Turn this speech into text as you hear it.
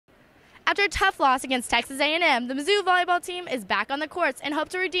After a tough loss against Texas A&M, the Mizzou volleyball team is back on the courts and hope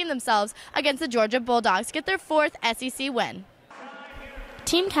to redeem themselves against the Georgia Bulldogs to get their 4th SEC win.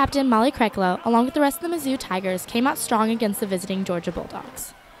 Team captain Molly Kreklow, along with the rest of the Mizzou Tigers, came out strong against the visiting Georgia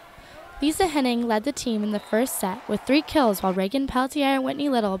Bulldogs. Lisa Henning led the team in the first set with 3 kills, while Reagan Pelletier and Whitney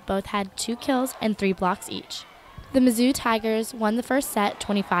Little both had 2 kills and 3 blocks each. The Mizzou Tigers won the first set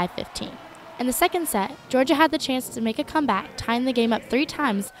 25-15. In the second set, Georgia had the chance to make a comeback, tying the game up 3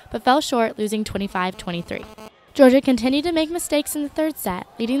 times, but fell short, losing 25-23. Georgia continued to make mistakes in the third set,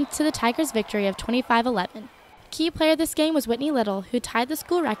 leading to the Tigers' victory of 25-11. Key player of this game was Whitney Little, who tied the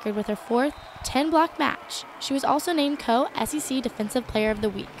school record with her 4th 10-block match. She was also named co-SEC Defensive Player of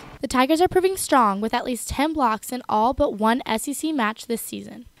the Week. The Tigers are proving strong with at least 10 blocks in all but one SEC match this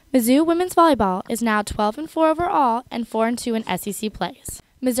season. Mizzou women's volleyball is now 12-4 overall and 4-2 in SEC plays.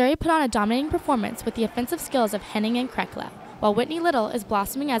 Missouri put on a dominating performance with the offensive skills of Henning and Kreklow, while Whitney Little is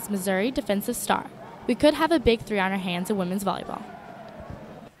blossoming as Missouri defensive star. We could have a big 3 on our hands in women's volleyball.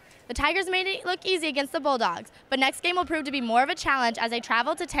 The Tigers made it look easy against the Bulldogs, but next game will prove to be more of a challenge as they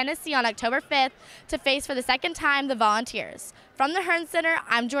travel to Tennessee on October 5th to face for the second time the Volunteers. From the Hearn Center,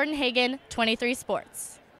 I'm Jordan Hagan, 23 Sports.